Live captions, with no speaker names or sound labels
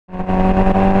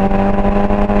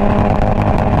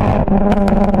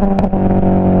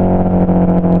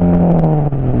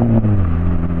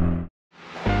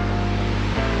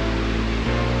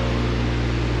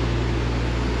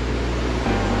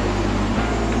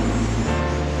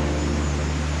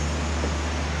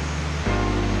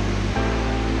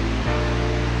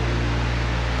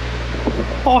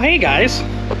Oh, hey guys,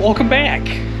 welcome back.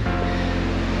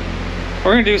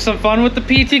 We're gonna do some fun with the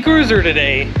PT Cruiser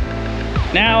today.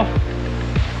 Now,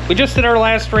 we just did our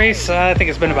last race. I think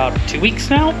it's been about 2 weeks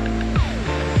now.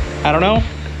 I don't know,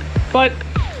 but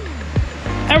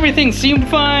everything seemed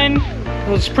fine. It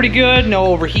was pretty good. No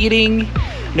overheating,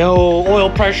 no oil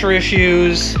pressure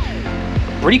issues.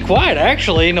 Pretty quiet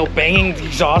actually. No banging the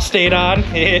exhaust stayed on.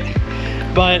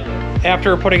 But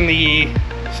after putting the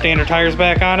standard tires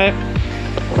back on it,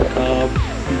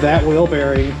 that wheel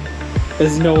bearing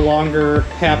is no longer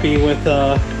happy with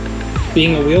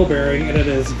being a wheel bearing, and it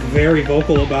is very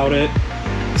vocal about it.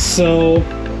 So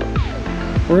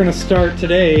we're gonna start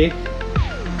today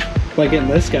by getting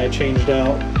this guy changed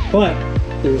out. But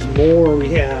there's more we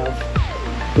have,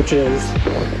 which is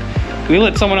we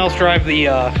let someone else drive the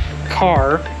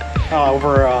car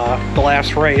over the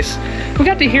last race. We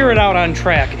got to hear it out on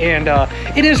track, and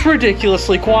it is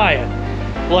ridiculously quiet,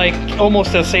 like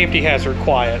almost a safety hazard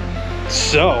quiet.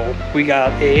 So we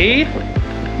got a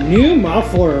new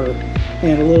muffler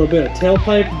and a little bit of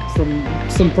tailpipe from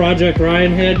some project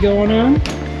Ryan had going on,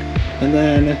 and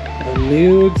then a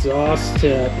new exhaust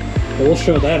tip. But we'll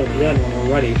show that at the end when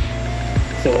we're ready.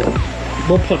 So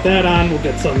we'll put that on. We'll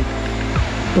get some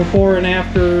before and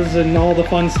afters and all the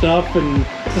fun stuff, and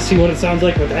to see what it sounds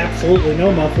like with absolutely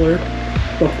no muffler.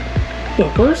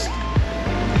 But first,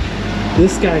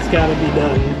 this guy's got to be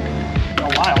done. A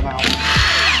while now.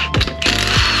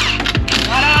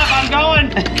 Shut up! I'm going.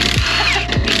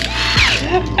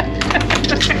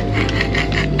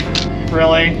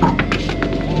 Really?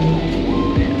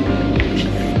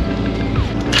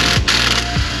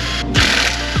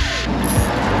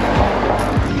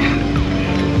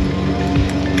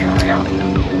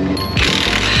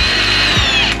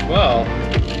 Well,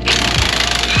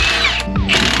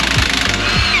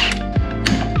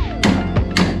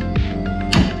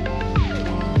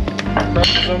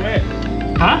 presses them in.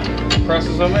 Huh?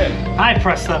 Presses them in. I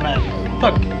press them in.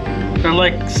 Look, they're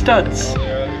like studs.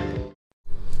 Yeah.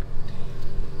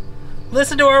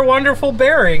 Listen to our wonderful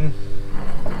bearing.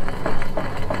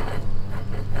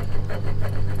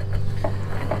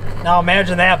 Now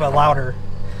imagine that, but louder.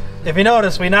 If you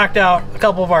notice, we knocked out a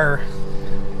couple of our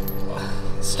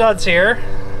studs here.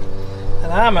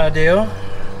 And I'm gonna do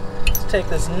is take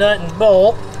this nut and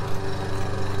bolt,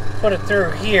 put it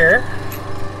through here,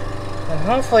 and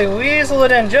hopefully weasel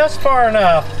it in just far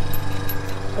enough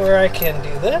where I can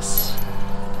do this.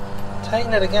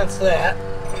 Tighten it against that.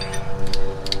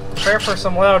 Prepare for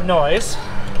some loud noise.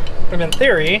 And in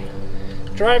theory,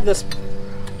 drive this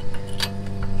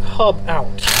hub out.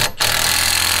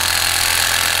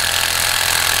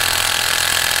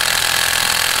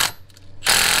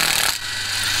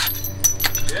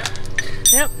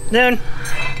 Yep, then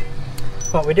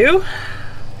what we do,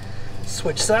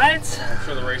 switch sides. I'm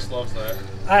sure the race loves that.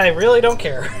 I really don't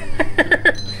care.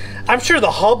 I'm sure the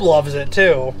hub loves it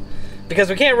too, because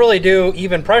we can't really do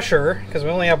even pressure because we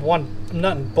only have one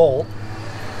nut and bolt.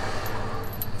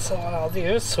 So what I'll do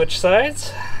is switch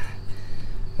sides,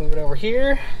 move it over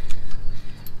here.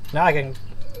 Now I can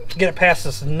get it past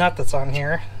this nut that's on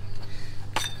here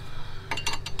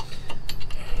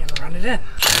and run it in.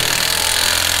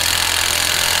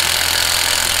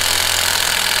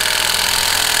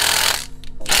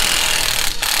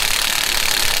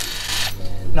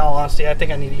 In all honesty, I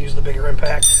think I need to use the bigger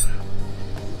impact.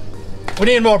 We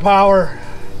need more power.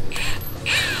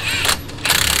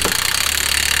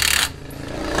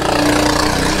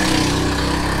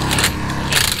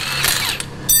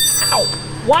 Ow!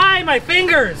 Why my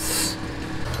fingers?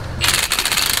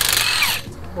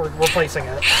 We're replacing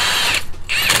it.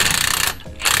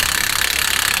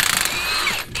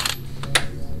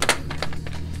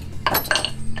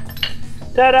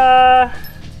 Ta-da!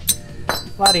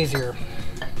 A lot easier.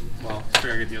 Well,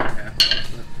 sure, I get the other half.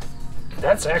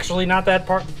 That's actually not that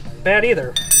bad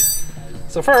either.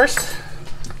 So first,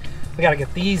 we gotta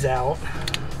get these out,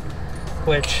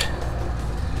 which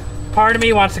part of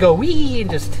me wants to go wee and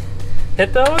just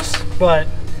hit those, but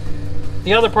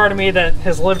the other part of me that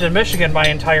has lived in Michigan my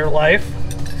entire life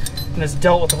and has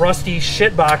dealt with rusty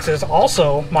shit boxes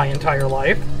also my entire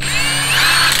life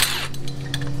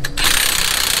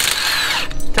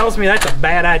tells me that's a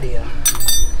bad idea,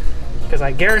 because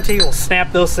I guarantee we'll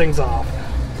snap those things off.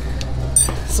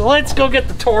 So let's go get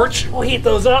the torch. We'll heat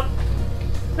those up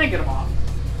and get them off.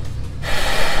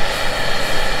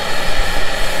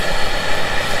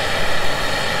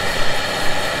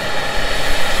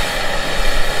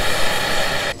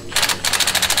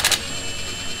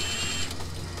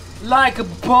 Like a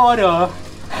butter.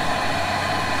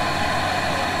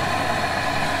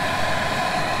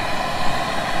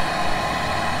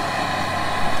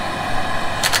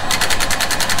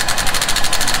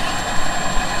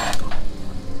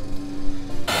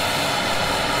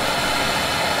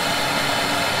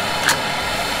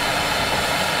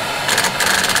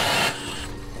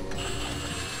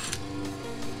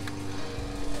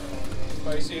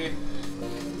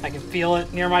 feel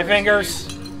it near my fingers.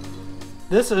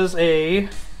 This is a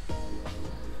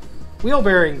wheel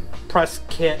bearing press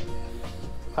kit.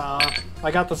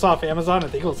 I got this off Amazon. I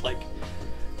think it was like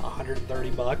 130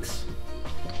 bucks.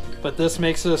 But this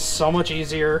makes this so much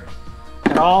easier.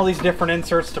 Got all these different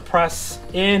inserts to press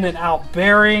in and out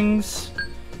bearings.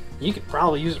 You could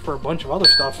probably use it for a bunch of other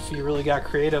stuff if you really got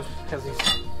creative. It has these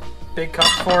big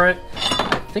cups for it.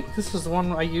 I think this is the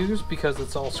one I used because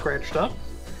it's all scratched up.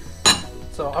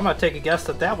 So I'm gonna take a guess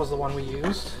that that was the one we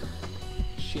used.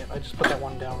 Shit, I just put that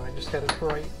one down. I just had it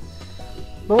right.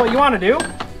 But what you want to do,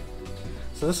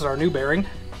 so this is our new bearing.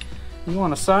 You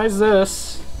want to size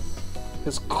this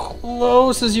as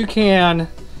close as you can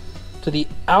to the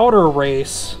outer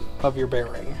race of your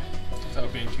bearing.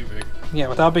 Without being too big. Yeah,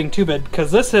 without being too big,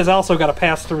 because this has also got to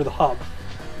pass through the hub.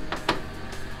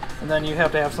 And then you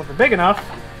have to have something big enough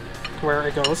where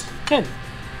it goes in.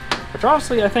 Which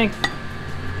honestly I think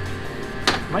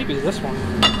might be this one.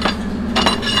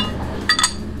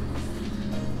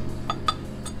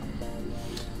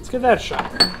 Let's give that a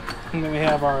shot. And then we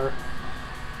have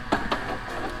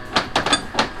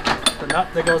the nut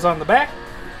that goes on the back.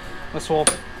 This will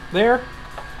there.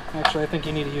 Actually, I think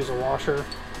you need to use a washer.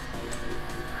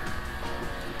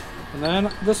 And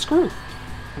then the screw.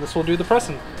 And this will do the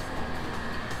pressing.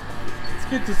 Let's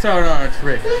get this out on a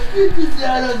tray. Let's get this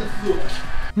out on the floor.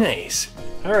 Nice.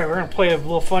 Alright, we're going to play a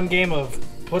little fun game of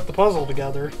put the puzzle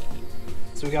together.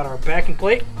 So we got our backing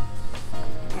plate,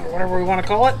 or whatever we want to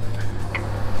call it.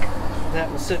 That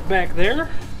will sit back there.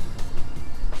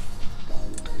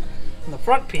 And the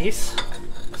front piece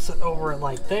will sit over it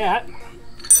like that. And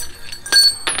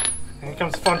here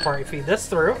comes the fun part. You feed this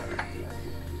through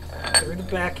the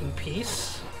backing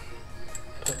piece.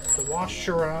 Put the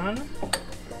washer on.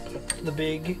 Put the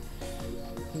big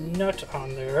nut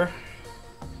on there.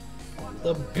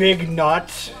 The big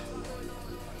nut.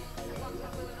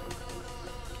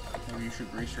 Maybe you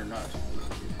should grease your nut.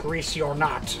 Grease your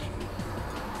nut.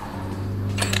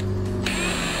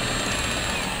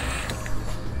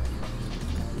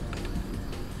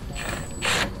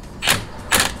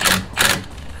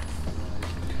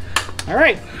 All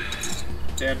right.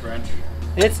 Dad wrench.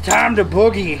 It's time to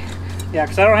boogie. Yeah,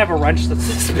 because I don't have a wrench that's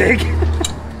this big.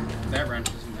 That wrench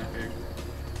isn't that big.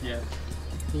 Yet.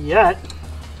 Yet.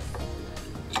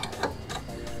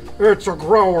 It's a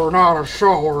grower, not a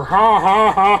shower. Ha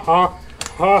ha ha ha.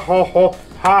 Ha ha ha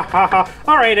ha ha ha.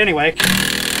 Alright, anyway.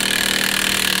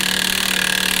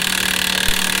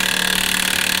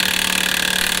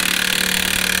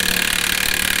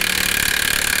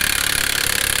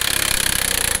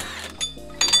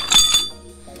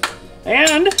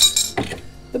 And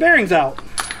the bearing's out.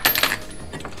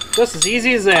 Just as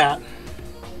easy as that.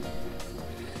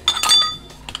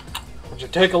 Would you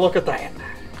take a look at that?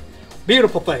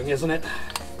 Beautiful thing, isn't it?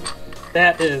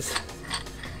 That is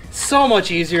so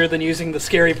much easier than using the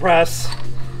scary press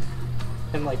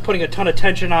and like putting a ton of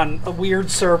tension on a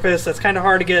weird surface. That's kind of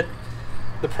hard to get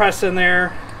the press in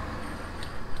there.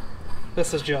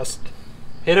 This is just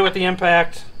hit it with the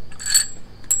impact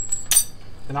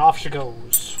and off she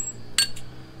goes.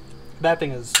 That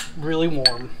thing is really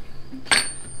warm.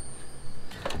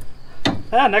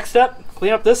 Next step,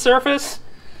 clean up this surface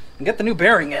and get the new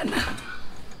bearing in.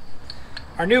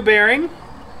 Our new bearing,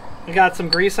 we got some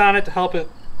grease on it to help it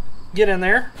get in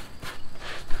there.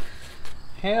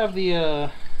 Have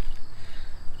the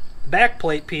back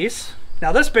plate piece.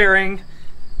 Now this bearing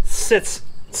sits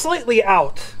slightly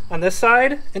out on this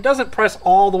side and doesn't press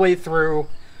all the way through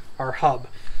our hub.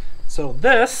 So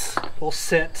this will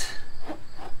sit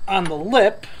on the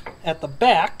lip at the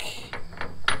back,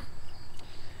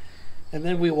 and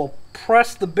then we will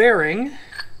press the bearing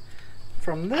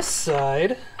from this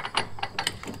side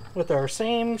with our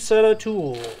same set of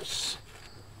tools.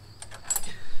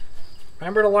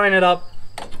 Remember to line it up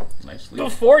Nicely.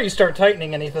 before you start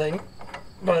tightening anything,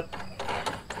 but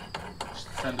Just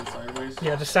send it sideways.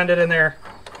 yeah, just send it in there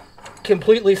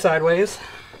completely sideways.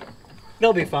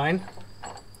 They'll be fine,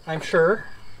 I'm sure.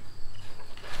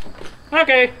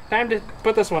 Okay, time to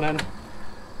put this one in.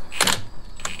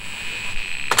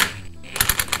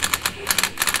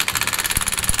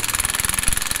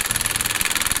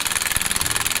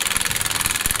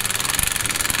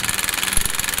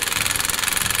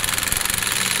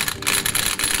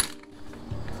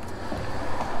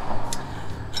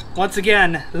 Once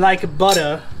again, like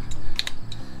butter,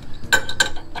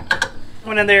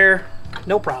 went in there,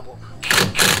 no problem.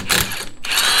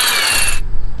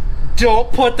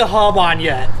 Don't put the hub on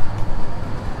yet.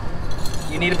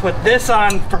 You need to put this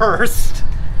on first.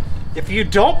 If you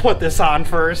don't put this on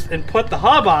first and put the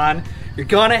hub on, you're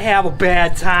gonna have a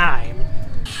bad time.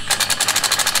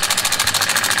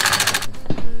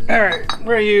 Alright,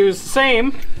 we're gonna use the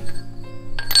same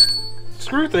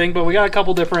screw thing, but we got a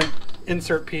couple different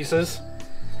insert pieces.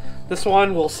 This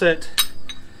one will sit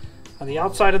on the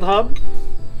outside of the hub,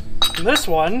 and this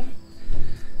one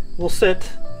will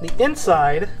sit the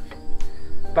inside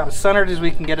about as centered as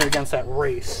we can get it against that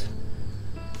race.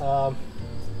 Want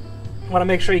to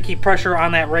make sure you keep pressure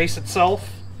on that race itself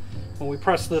when we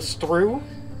press this through.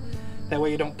 That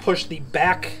way you don't push the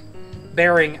back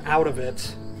bearing out of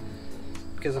it.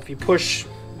 Because if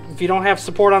you don't have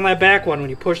support on that back one, when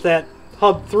you push that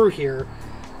hub through here,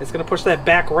 it's going to push that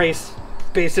back race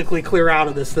basically clear out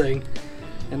of this thing.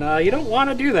 And you don't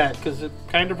want to do that because it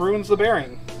kind of ruins the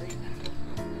bearing.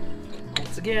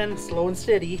 Once again, slow and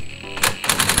steady.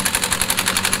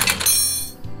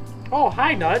 Oh,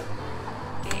 hi, nut.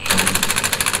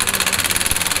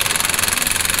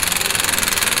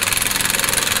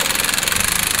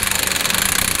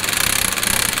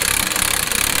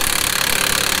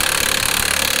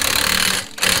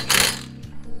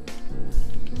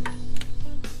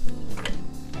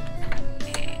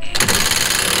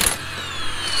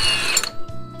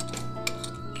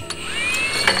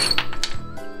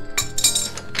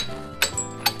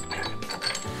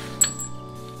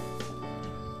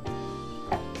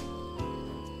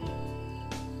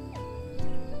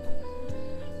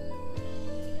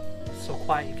 So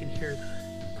quiet you can hear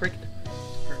the cricket.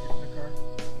 Cricket in the car.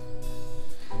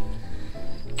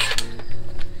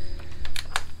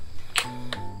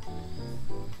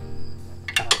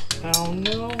 Oh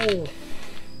no!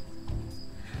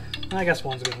 I guess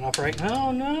one's good enough, right?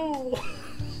 Oh no!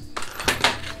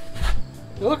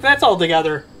 Look, that's all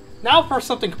together. Now for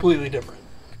something completely different.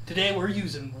 Today we're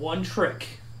using one trick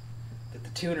that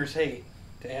the tuners hate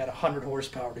to add 100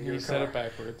 horsepower to your car. Set it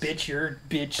backwards.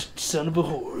 Bitch, son of a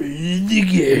whore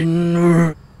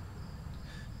again.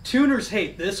 Tuners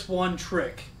hate this one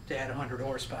trick to add 100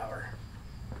 horsepower.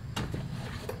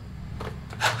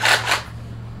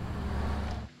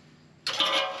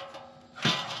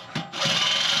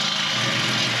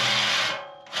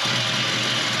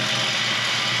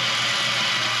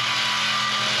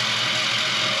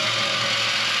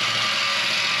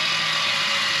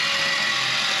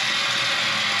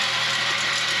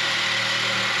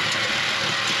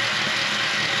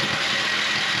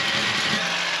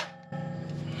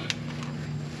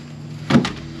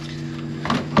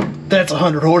 That's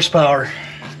 100 horsepower.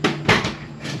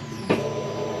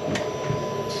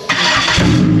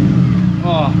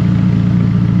 Oh.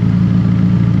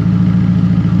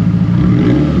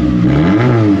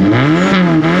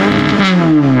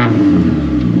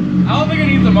 I don't think it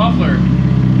needs a muffler.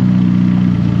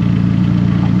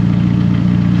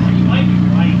 You might be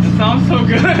right. It sounds so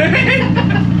good.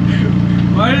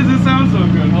 Why does it sound so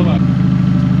good? Hold on.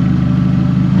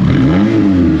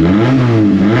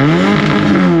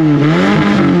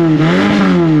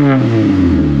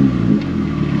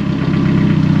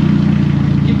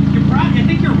 I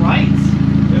think you're right.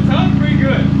 It sounds pretty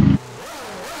good.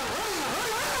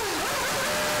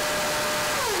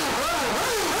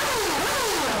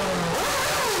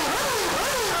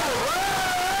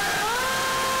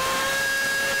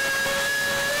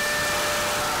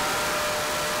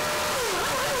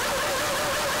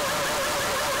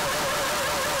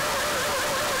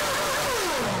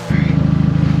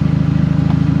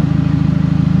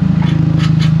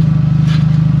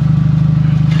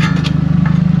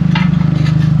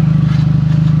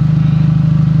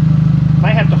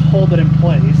 Might have to hold it in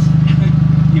place.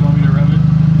 You want me to rev it?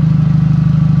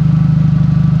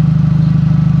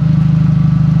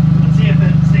 Let's see if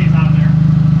it stays on there.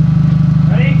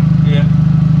 Ready? Yeah.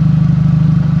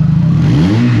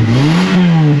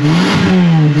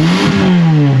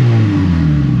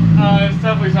 It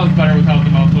definitely sounds better without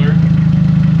the muffler.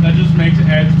 That just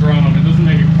adds drum. It doesn't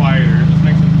make it quieter. It just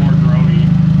makes it more drony.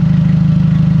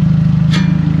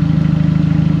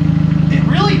 It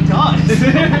really does.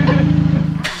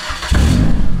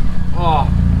 Oh.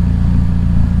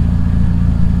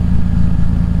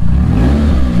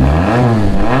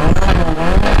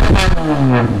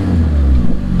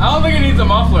 I don't think it needs a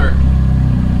muffler.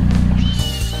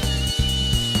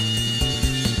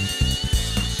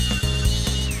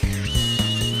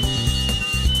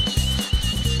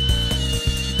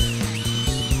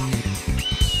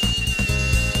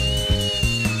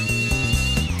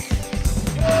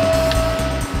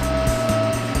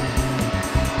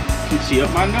 You can see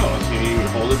up my nose. You need me to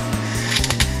hold it.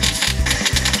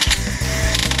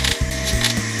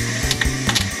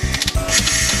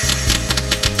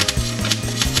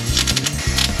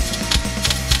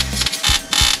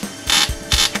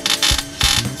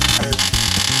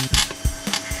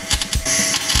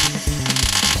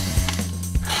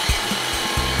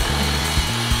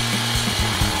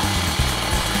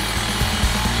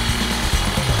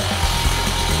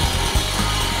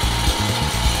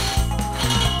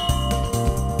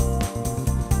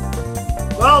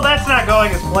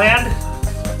 going as planned.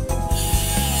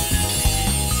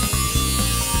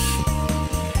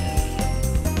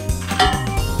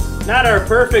 Not our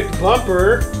perfect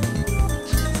bumper.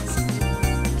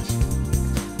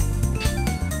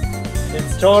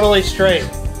 It's totally straight.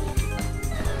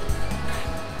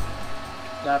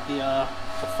 Got the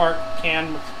fart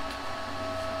can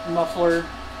muffler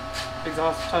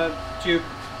exhaust tube.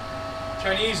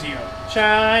 Chinesium.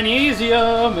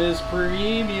 Chinesium is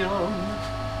premium.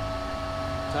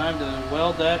 Time to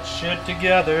weld that shit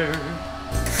together.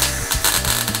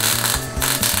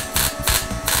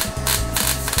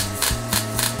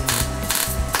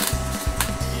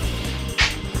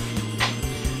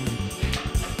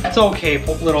 It's okay,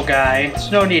 little guy.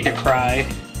 It's no need to cry.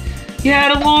 You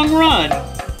had a long run.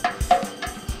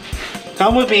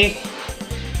 Come with me.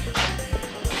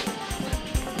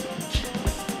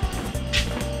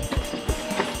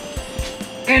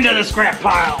 Into the scrap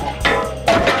pile.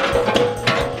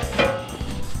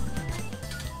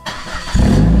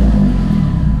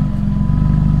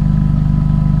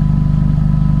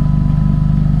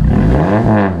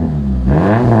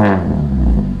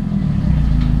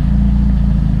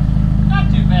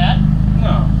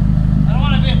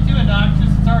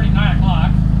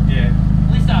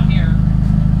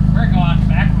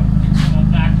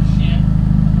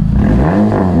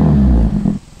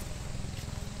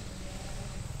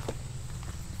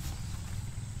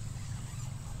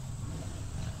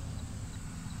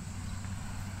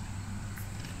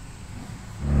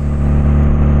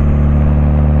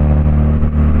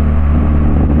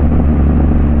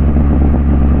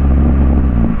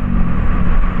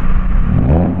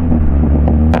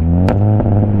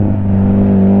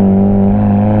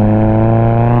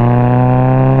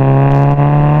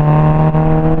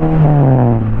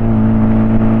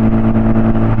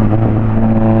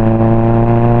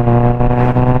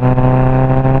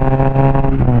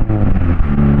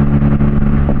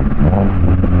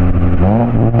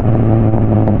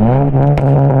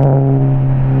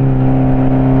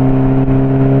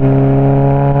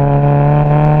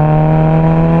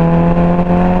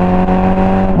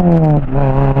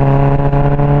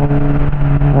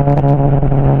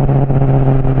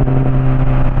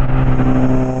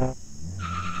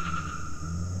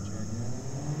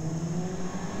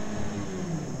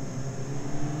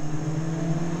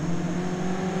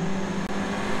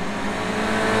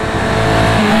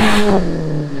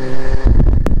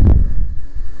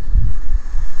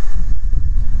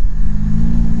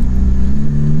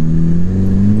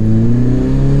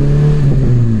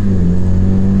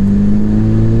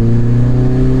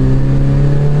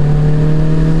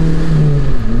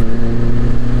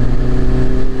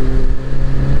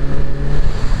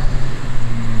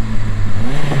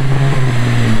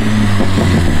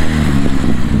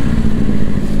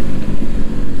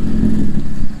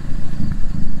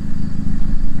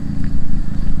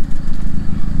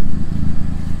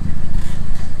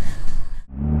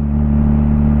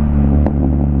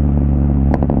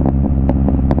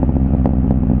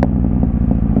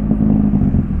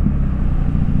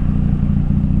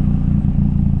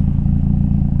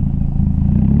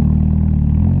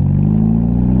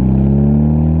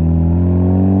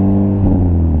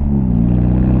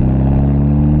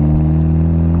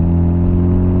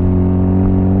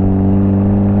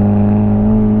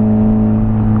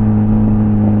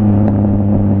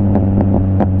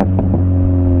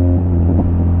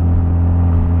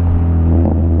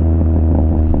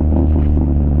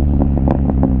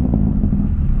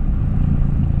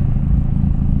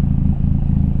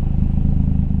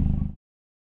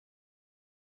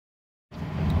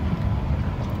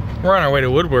 We're on our way to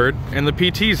Woodward, and the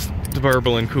PT's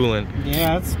burbling coolant.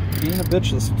 Yeah, it's being a bitch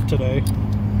today.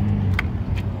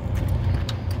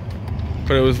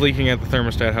 But it was leaking at the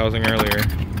thermostat housing earlier,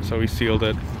 so we sealed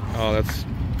it. Oh, that's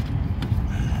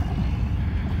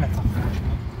unfortunate.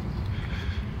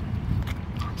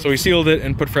 So we sealed it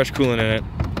and put fresh coolant in it,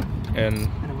 and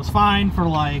it was fine for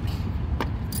like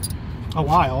a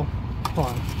while. Hold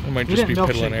on. It might just be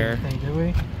piddling air. Anything, did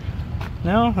we?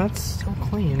 No, that's still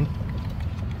clean.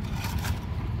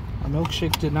 Our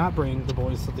milkshake did not bring the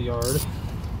boys to the yard. So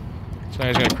now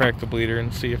he's gonna crack the bleeder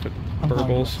and see if it burbles. I'm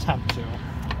going to attempt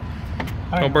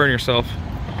to. Don't burn yourself.